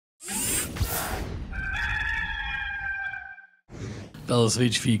Fellas,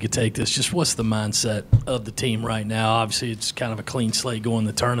 if you could take this, just what's the mindset of the team right now? Obviously, it's kind of a clean slate going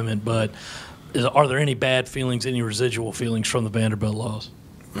the tournament, but are there any bad feelings, any residual feelings from the Vanderbilt loss?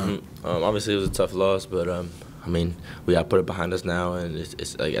 Obviously, it was a tough loss, but I mean, we got to put it behind us now, and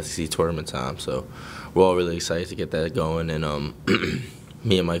it's like SEC tournament time, so we're all really excited to get that going. And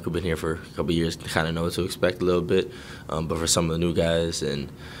me and Maik have been here for a couple of years, kind of know what to expect a little bit. But for some of the new guys and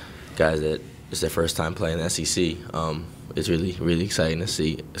guys that it's their first time playing the SEC, it's really, really exciting to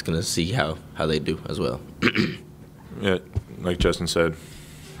see. It's going to see how they do as well. Yeah, like Justin said,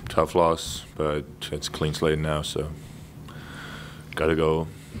 tough loss, but it's a clean slate now, so got to go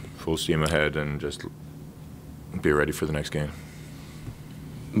full steam ahead and just be ready for the next game.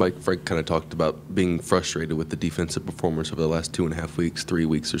 Mike, Frank kind of talked about being frustrated with the defensive performance over the last 2.5 weeks, 3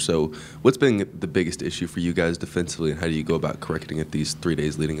 weeks or so. What's been the biggest issue for you guys defensively, and how do you go about correcting it these 3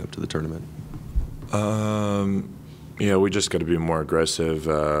 days leading up to the tournament? Yeah, we just got to be more aggressive.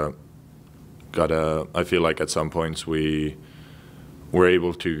 I feel like at some points we were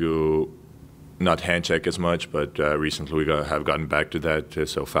able to not hand check as much, but recently we have gotten back to that.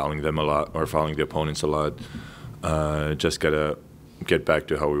 So fouling them a lot, or fouling the opponents a lot. Just got to get back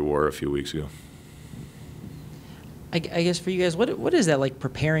to how we were a few weeks ago. I guess for you guys, what is that like,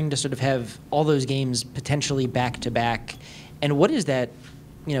 preparing to sort of have all those games potentially back to back, and what is that,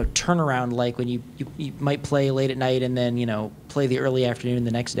 turnaround like when you might play late at night and then play the early afternoon the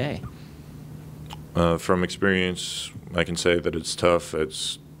next day? From experience, I can say that it's tough.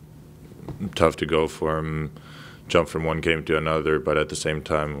 It's tough to jump from one game to another, but at the same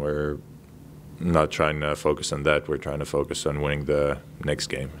time we're not trying to focus on that. We're trying to focus on winning the next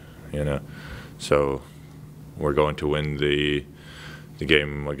game, So we're going to win the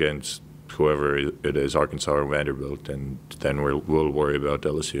game against whoever it is, Arkansas or Vanderbilt, and then we'll worry about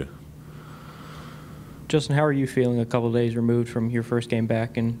LSU. Justin, how are you feeling a couple of days removed from your first game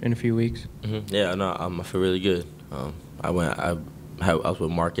back in a few weeks? Yeah, no, I feel really good. I was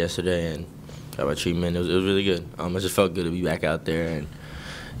with Mark yesterday and got my treatment. It was really good. It just felt good to be back out there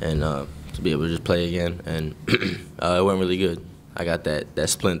and to be able to just play again, and it went really good. I got that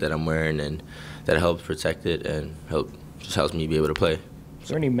splint that I'm wearing, and that helps protect it and just helps me be able to play. Is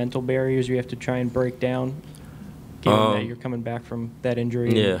there any mental barriers you have to try and break down, given that you're coming back from that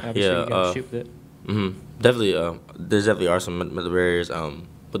injury? Yeah, and obviously you got to shoot with it. Definitely, there definitely are some mental barriers.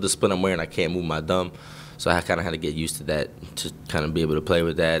 With the splint I'm wearing, I can't move my thumb, so I kind of had to get used to that to kind of be able to play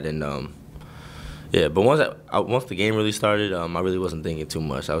with that. And yeah, but once the game really started, I really wasn't thinking too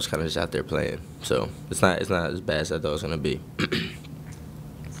much. I was kind of just out there playing, so it's not as bad as I thought it was gonna be.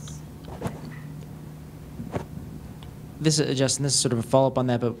 Justin, this is sort of a follow-up on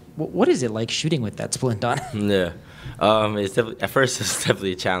that, but what is it like shooting with that splint on? Yeah, it's definitely, at first it's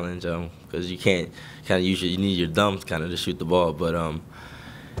definitely a challenge because you can't kind of you need your thumbs kind of to shoot the ball. But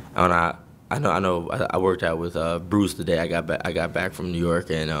I know I worked out with Bruce the day I got back from New York,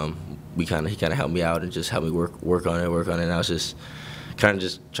 and he kind of helped me out and just helped me work on it. And I was just trying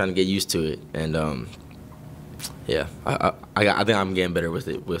to get used to it, and yeah, I think I'm getting better with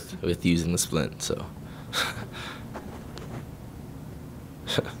it with using the splint. So.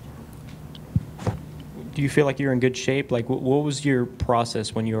 Do you feel like you're in good shape? Like, what was your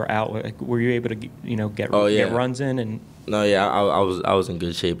process when you were out? Like, were you able to, get runs in? And no, yeah, I was in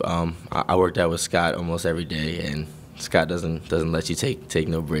good shape. I worked out with Scott almost every day, and Scott doesn't let you take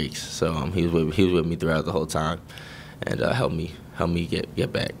no breaks. So he was with me throughout the whole time, and helped me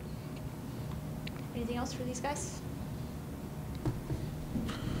get back. Anything else for these guys?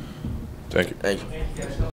 Thank you. Thank you.